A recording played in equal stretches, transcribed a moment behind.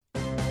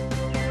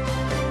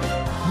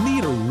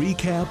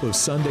recap of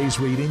Sunday's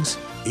readings?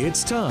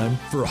 It's time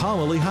for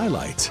Homily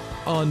Highlights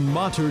on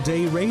Mater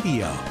Dei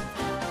Radio.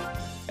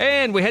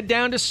 And we head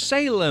down to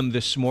Salem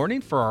this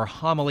morning for our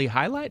homily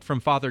highlight from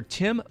Father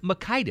Tim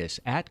Mockaitis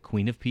at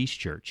Queen of Peace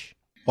Church.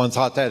 One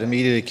thought that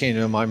immediately came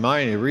to my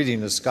mind in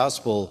reading this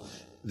gospel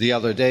the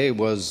other day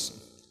was,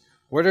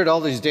 where did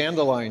all these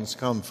dandelions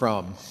come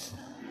from?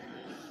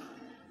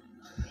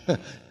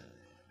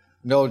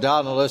 No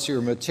doubt, unless you're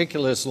a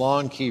meticulous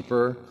lawn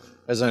keeper,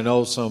 as I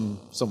know some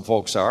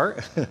folks are.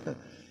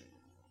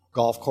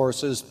 Golf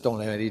courses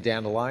don't have any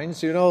dandelions,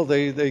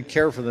 they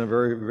care for them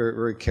very, very,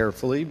 very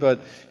carefully.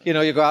 But, you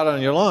go out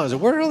on your lawns, and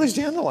where did all these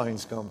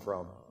dandelions come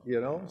from?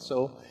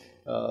 So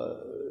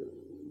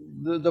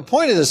the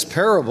point of this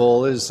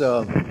parable is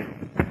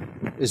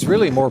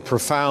really more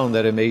profound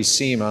than it may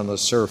seem on the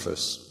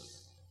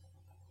surface.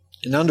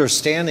 In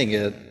understanding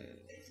it,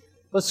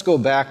 let's go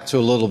back to a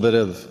little bit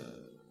of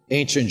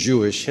ancient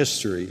Jewish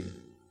history.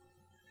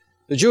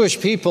 The Jewish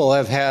people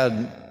have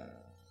had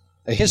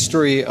a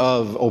history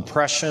of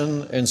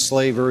oppression and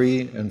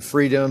slavery and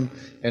freedom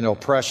and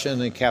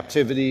oppression and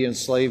captivity and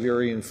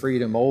slavery and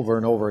freedom over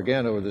and over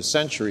again over the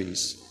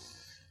centuries.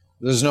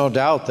 There's no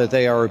doubt that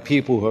they are a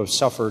people who have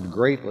suffered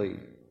greatly.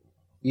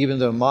 Even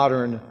the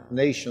modern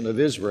nation of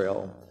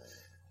Israel,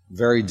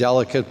 very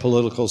delicate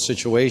political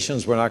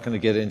situations. We're not going to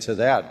get into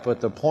that.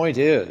 But the point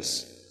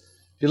is,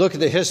 if you look at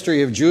the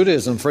history of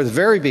Judaism, for the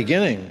very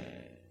beginning,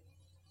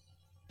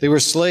 they were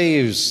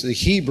slaves. The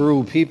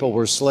Hebrew people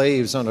were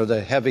slaves under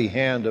the heavy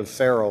hand of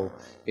Pharaoh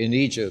in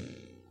Egypt.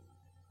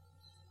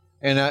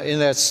 And in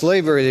that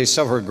slavery, they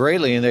suffered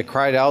greatly, and they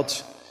cried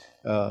out,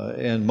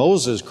 and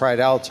Moses cried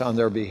out on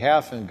their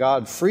behalf, and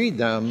God freed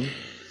them.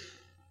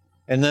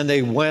 And then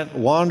they went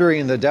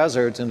wandering in the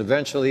desert and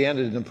eventually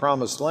ended in the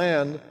Promised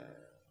Land,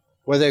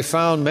 where they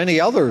found many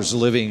others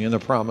living in the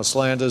Promised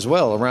Land as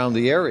well around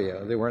the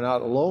area. They were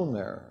not alone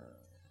there.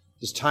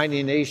 This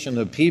tiny nation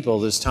of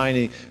people, this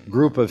tiny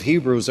group of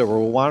Hebrews that were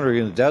wandering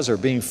in the desert,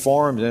 being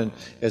formed, and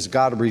as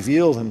God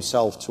revealed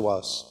himself to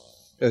us,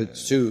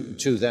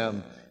 to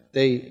them,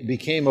 they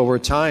became over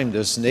time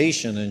this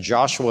nation, and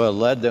Joshua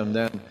led them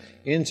then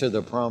into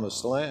the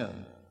Promised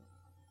Land.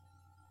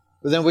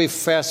 But then we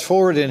fast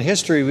forward in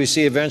history, we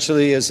see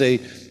eventually as they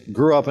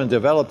grew up and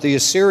developed, the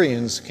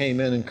Assyrians came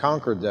in and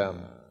conquered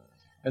them.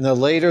 And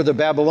then later the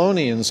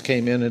Babylonians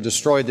came in and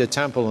destroyed the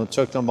temple and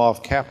took them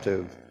off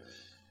captive.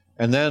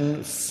 And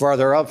then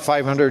farther up,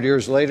 500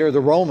 years later, the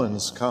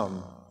Romans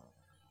come.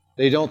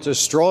 They don't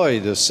destroy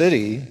the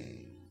city,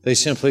 they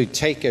simply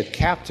take it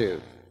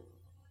captive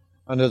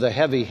under the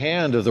heavy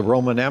hand of the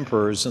Roman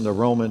emperors and the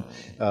Roman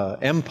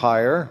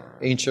Empire,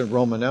 ancient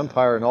Roman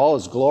Empire, and all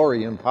its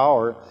glory and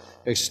power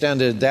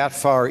extended that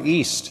far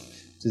east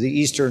to the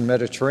eastern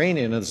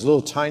Mediterranean. And this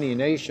little tiny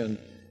nation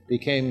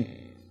became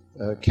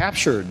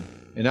captured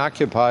and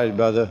occupied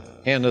by the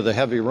hand of the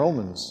heavy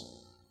Romans.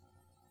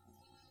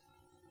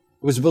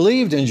 It was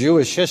believed in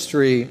Jewish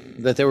history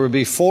that there would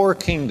be 4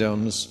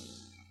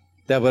 kingdoms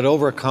that would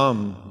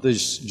overcome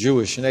this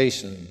Jewish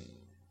nation.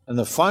 And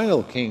the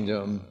final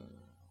kingdom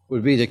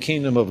would be the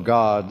kingdom of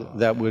God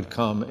that would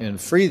come and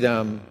free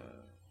them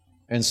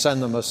and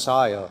send the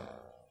Messiah,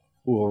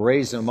 who will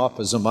raise them up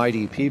as a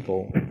mighty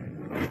people.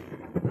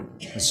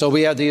 And so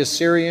we had the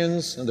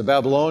Assyrians and the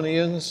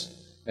Babylonians,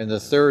 and the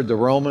third, the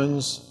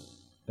Romans,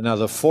 and now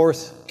the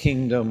 4th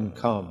kingdom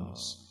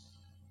comes,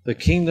 the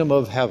kingdom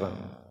of heaven.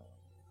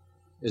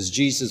 As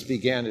Jesus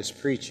began his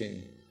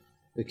preaching,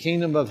 the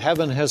kingdom of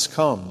heaven has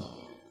come.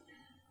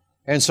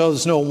 And so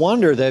it's no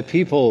wonder that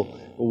people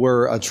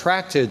were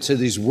attracted to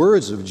these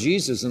words of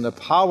Jesus and the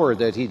power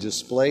that he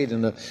displayed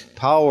and the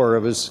power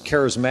of his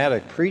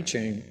charismatic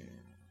preaching,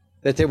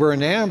 that they were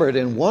enamored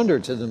and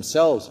wondered to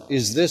themselves,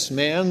 is this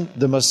man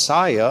the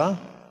Messiah?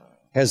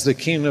 Has the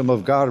kingdom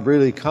of God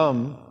really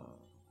come?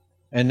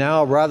 And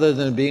now, rather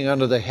than being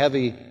under the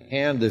heavy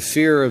hand, the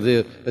fear of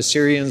the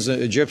Assyrians,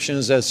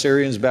 Egyptians,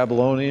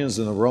 Babylonians,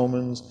 and the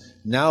Romans,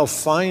 now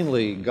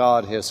finally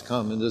God has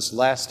come in this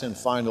last and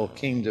final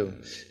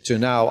kingdom to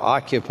now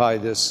occupy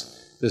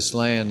this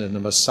land, and the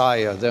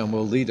Messiah then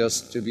will lead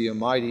us to be a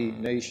mighty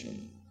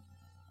nation.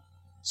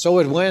 So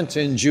it went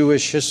in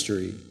Jewish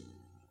history.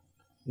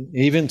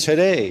 Even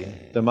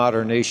today, the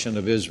modern nation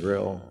of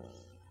Israel,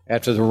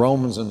 after the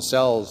Romans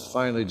themselves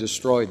finally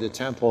destroyed the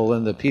temple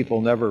and the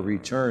people never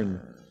returned,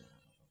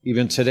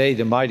 even today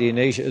the mighty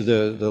nation,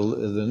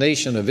 the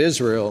nation of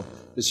Israel,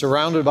 is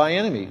surrounded by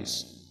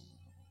enemies.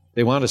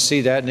 They want to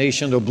see that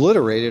nation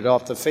obliterated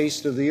off the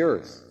face of the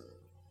earth.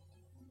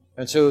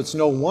 And so it's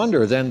no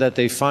wonder then that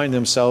they find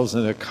themselves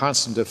in a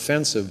constant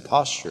defensive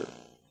posture.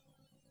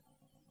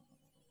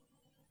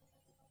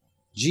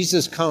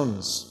 Jesus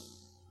comes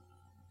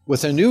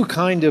with a new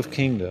kind of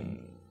kingdom.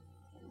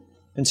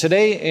 And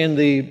today in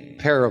the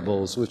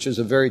parables, which is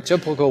a very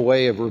typical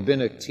way of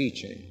rabbinic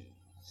teaching,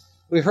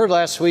 we heard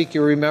last week,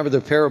 you remember the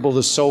parable of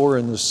the sower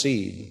and the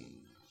seed.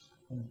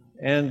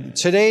 And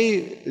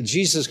today,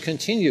 Jesus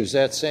continues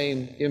that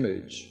same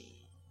image.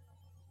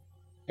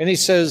 And he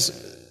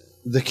says,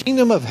 the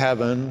kingdom of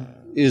heaven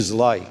is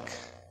like.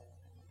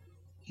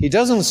 He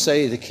doesn't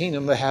say the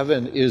kingdom of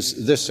heaven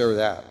is this or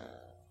that.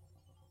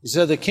 He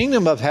said the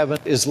kingdom of heaven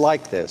is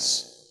like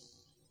this.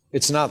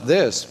 It's not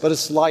this, but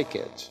it's like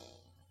it.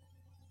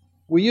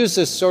 We use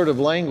this sort of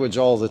language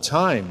all the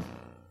time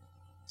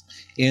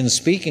in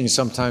speaking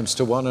sometimes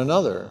to one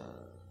another.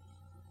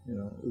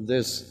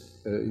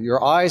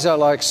 Your eyes are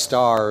like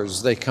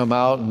stars. They come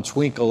out and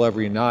twinkle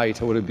every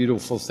night. What a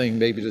beautiful thing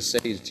maybe to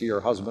say to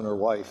your husband or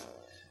wife,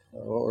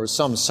 or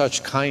some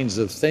such kinds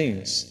of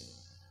things.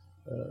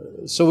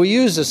 So we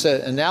use this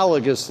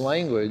analogous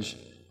language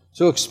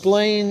to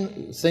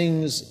explain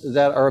things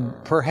that are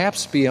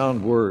perhaps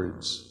beyond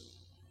words.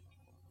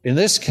 In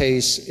this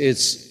case,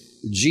 it's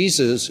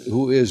Jesus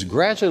who is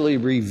gradually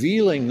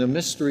revealing the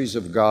mysteries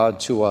of God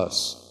to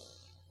us,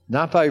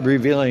 not by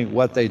revealing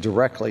what they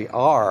directly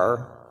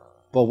are,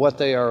 but what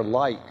they are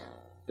like,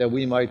 that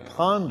we might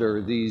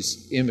ponder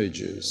these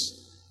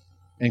images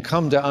and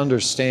come to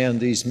understand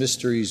these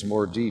mysteries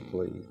more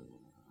deeply.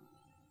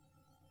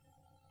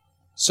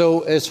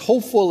 So as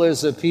hopeful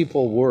as the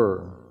people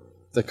were,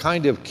 the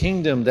kind of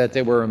kingdom that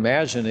they were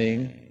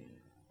imagining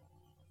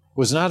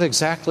was not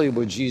exactly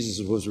what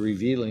Jesus was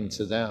revealing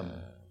to them,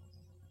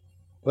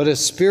 but a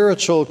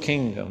spiritual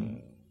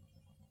kingdom,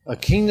 a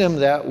kingdom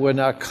that would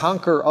not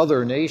conquer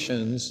other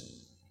nations,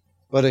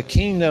 but a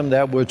kingdom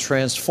that would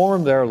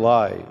transform their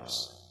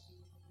lives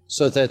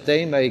so that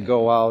they may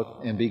go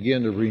out and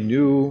begin to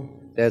renew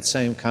that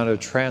same kind of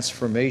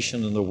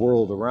transformation in the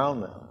world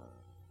around them.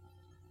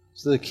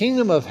 So the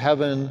kingdom of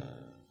heaven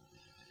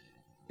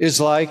is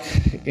like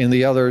in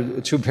the other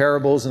two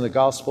parables in the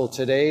gospel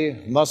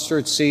today,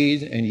 mustard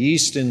seed and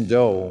yeast and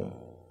dough.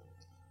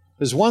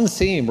 There's one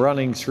theme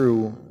running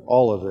through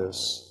all of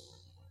this,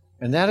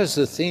 and that is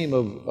the theme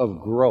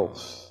of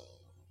growth.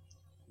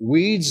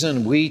 Weeds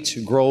and wheat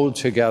grow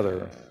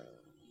together.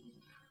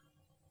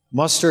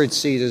 Mustard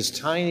seed, as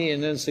tiny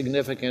and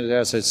insignificant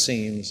as it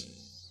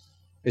seems,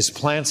 is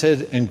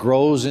planted and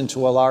grows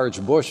into a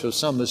large bush with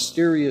some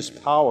mysterious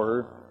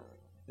power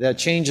that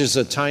changes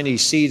a tiny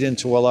seed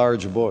into a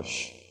large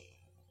bush.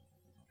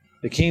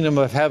 The kingdom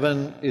of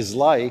heaven is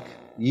like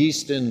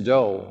yeast and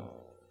dough.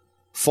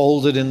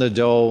 Folded in the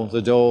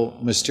dough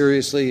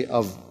mysteriously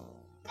of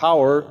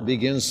power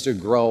begins to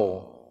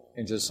grow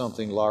into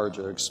something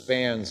larger,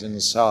 expands in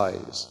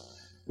size.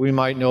 We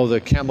might know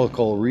the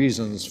chemical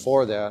reasons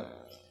for that,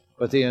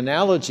 but the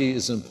analogy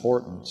is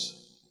important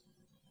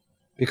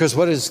because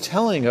what is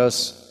telling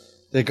us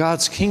that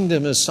God's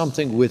kingdom is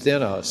something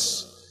within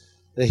us,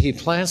 that He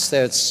plants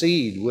that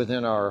seed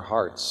within our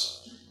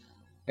hearts.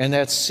 And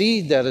that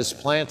seed that is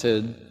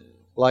planted,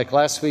 like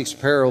last week's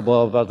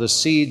parable about the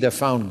seed that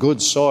found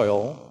good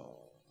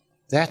soil,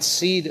 that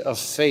seed of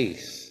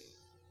faith,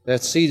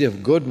 that seed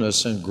of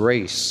goodness and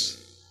grace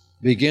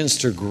begins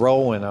to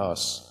grow in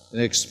us and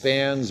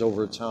expands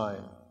over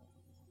time.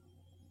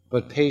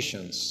 But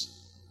patience,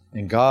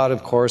 and God,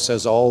 of course,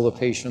 has all the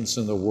patience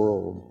in the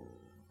world,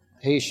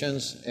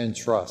 patience and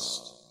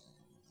trust.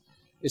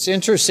 It's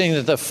interesting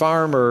that the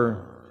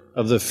farmer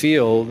of the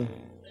field,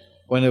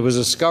 when it was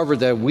discovered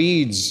that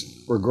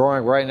weeds were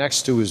growing right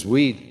next to his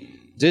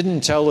wheat,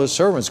 didn't tell his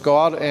servants, go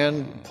out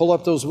and pull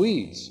up those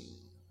weeds.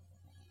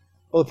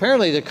 Well,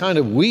 apparently the kind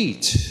of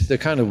weeds,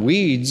 that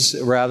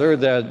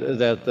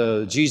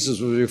Jesus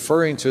was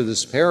referring to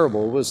this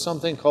parable was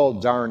something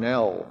called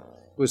darnel.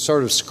 It was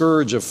sort of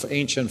scourge of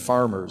ancient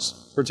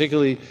farmers,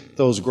 particularly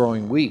those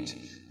growing wheat,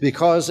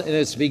 because in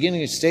its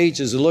beginning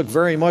stages it looked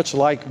very much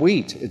like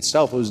wheat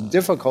itself. It was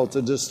difficult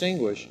to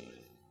distinguish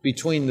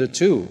between the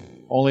two.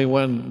 Only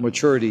when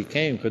maturity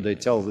came could they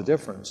tell the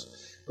difference.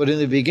 But in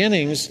the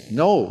beginnings,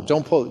 no,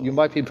 don't pull. You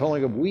might be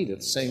pulling up wheat at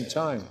the same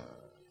time.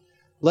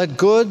 Let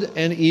good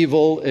and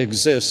evil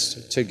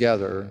exist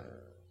together,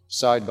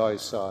 side by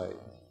side.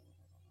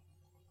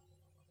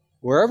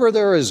 Wherever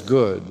there is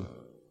good,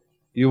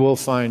 you will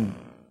find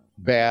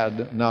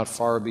bad not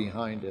far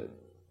behind it.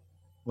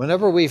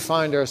 Whenever we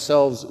find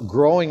ourselves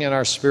growing in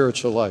our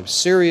spiritual life,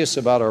 serious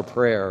about our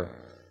prayer,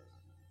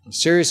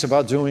 serious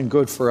about doing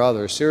good for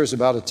others, serious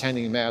about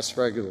attending Mass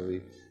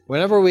regularly,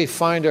 whenever we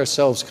find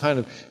ourselves kind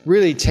of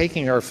really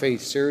taking our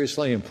faith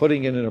seriously and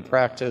putting it into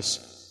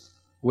practice,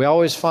 we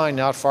always find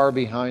not far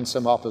behind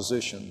some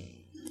opposition,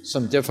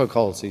 some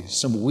difficulty,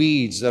 some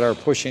weeds that are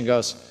pushing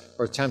us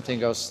or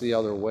tempting us the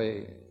other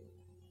way.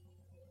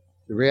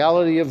 The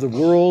reality of the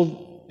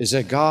world is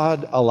that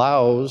God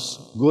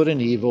allows good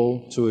and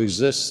evil to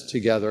exist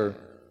together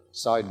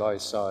side by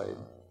side.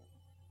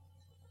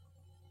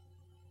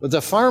 But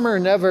the farmer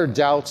never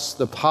doubts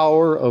the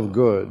power of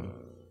good.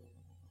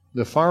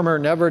 The farmer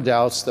never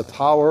doubts the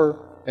power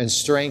and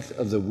strength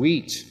of the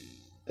wheat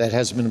that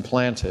has been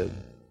planted.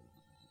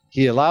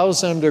 He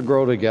allows them to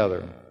grow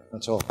together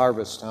until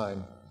harvest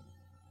time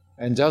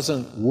and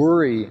doesn't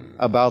worry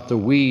about the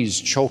weeds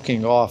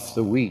choking off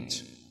the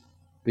wheat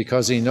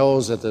because he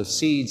knows that the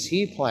seeds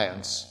he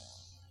plants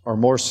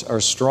are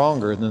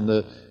stronger than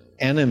the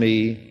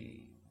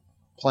enemy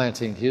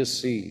planting his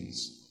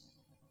seeds.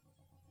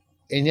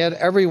 And yet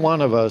every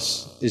one of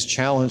us is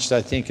challenged,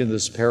 I think, in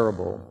this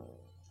parable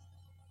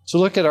to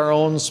look at our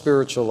own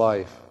spiritual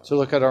life, to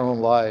look at our own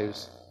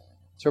lives,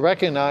 to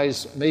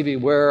recognize maybe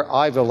where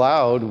I've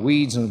allowed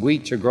weeds and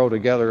wheat to grow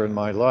together in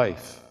my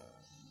life.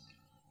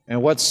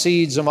 And what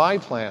seeds am I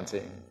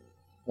planting?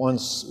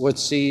 What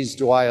seeds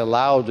do I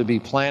allow to be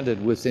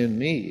planted within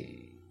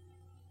me?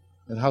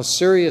 And how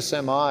serious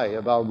am I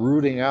about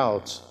rooting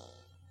out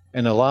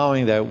and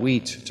allowing that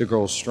wheat to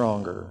grow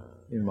stronger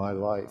in my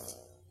life?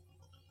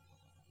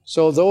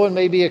 So though it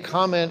may be a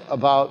comment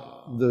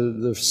about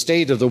the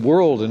state of the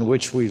world in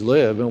which we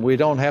live, and we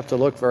don't have to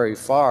look very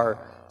far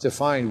to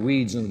find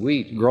weeds and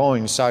wheat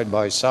growing side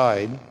by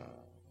side,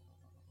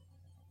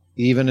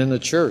 even in the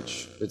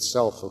church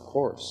itself, of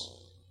course.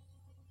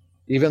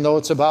 Even though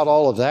it's about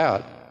all of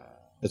that,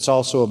 it's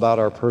also about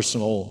our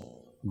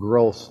personal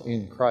growth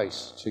in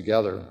Christ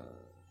together.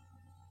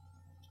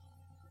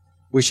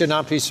 We should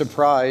not be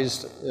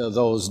surprised,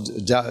 though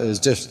as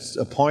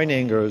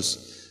disappointing or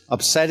as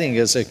upsetting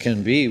as it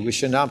can be, we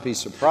should not be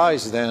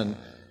surprised then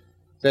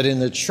that in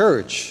the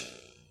church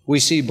we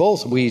see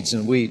both weeds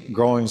and wheat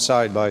growing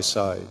side by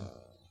side.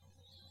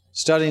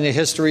 Studying the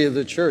history of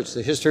the church,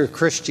 the history of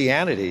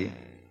Christianity,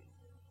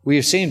 we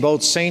have seen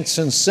both saints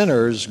and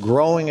sinners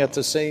growing at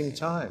the same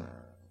time.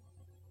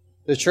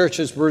 The church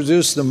has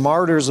produced the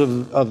martyrs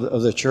of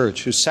the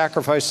church who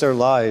sacrificed their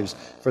lives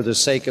for the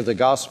sake of the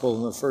gospel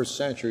in the first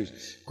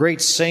centuries. Great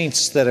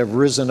saints that have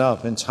risen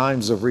up in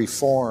times of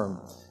reform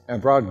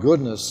and brought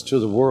goodness to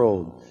the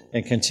world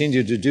and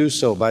continue to do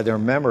so by their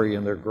memory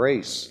and their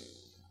grace.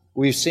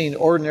 We've seen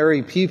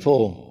ordinary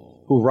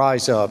people who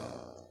rise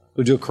up,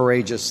 who do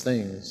courageous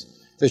things.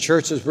 The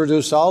church has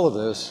produced all of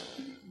this,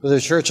 but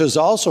the church has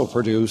also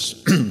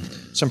produced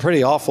some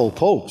pretty awful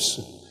popes.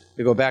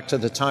 We go back to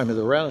the time of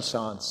the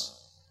Renaissance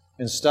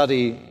and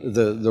study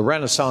the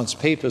Renaissance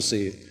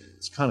papacy.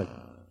 It's kind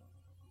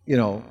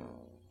of,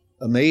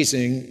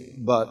 amazing,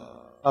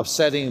 but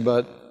upsetting,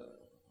 but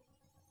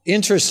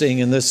interesting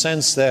in the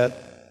sense that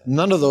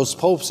none of those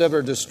popes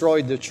ever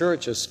destroyed the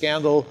church, as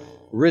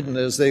scandal-ridden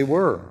as they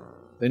were.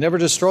 They never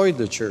destroyed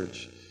the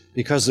church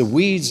because the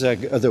wheat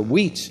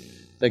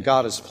that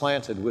God has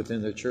planted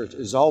within the church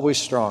is always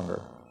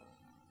stronger.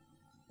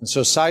 And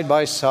so side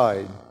by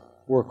side,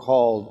 we're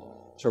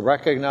called to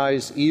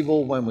recognize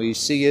evil when we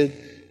see it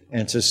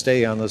and to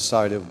stay on the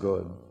side of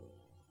good.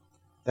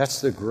 That's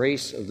the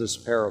grace of this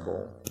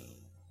parable.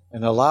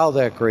 And allow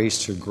that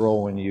grace to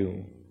grow in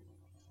you.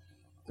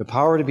 The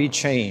power to be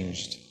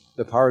changed,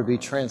 the power to be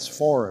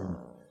transformed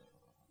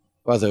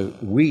by the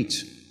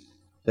wheat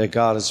that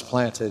God has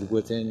planted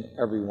within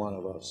every one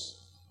of us.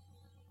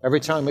 Every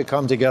time we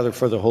come together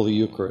for the Holy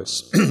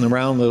Eucharist,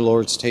 around the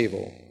Lord's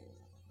table,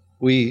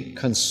 we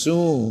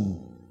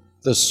consume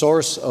the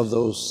source of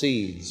those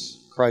seeds,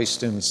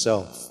 Christ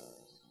Himself.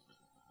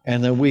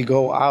 And then we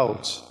go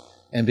out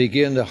and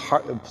begin to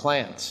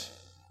plant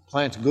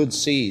good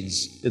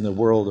seeds in the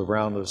world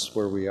around us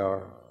where we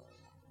are.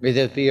 May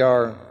that be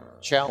our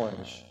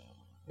challenge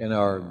and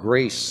our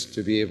grace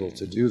to be able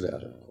to do that,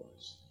 of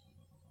course.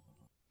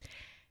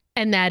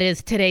 And that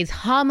is today's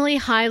homily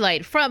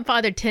highlight from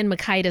Father Tim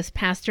Mockaitis,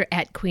 pastor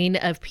at Queen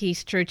of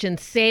Peace Church in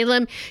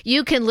Salem.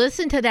 You can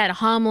listen to that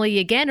homily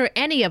again or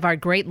any of our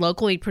great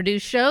locally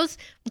produced shows.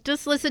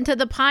 Just listen to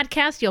the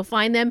podcast. You'll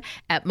find them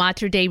at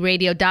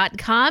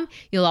materdeiradio.com.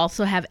 You'll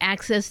also have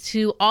access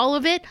to all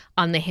of it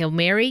on the Hail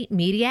Mary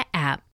Media app.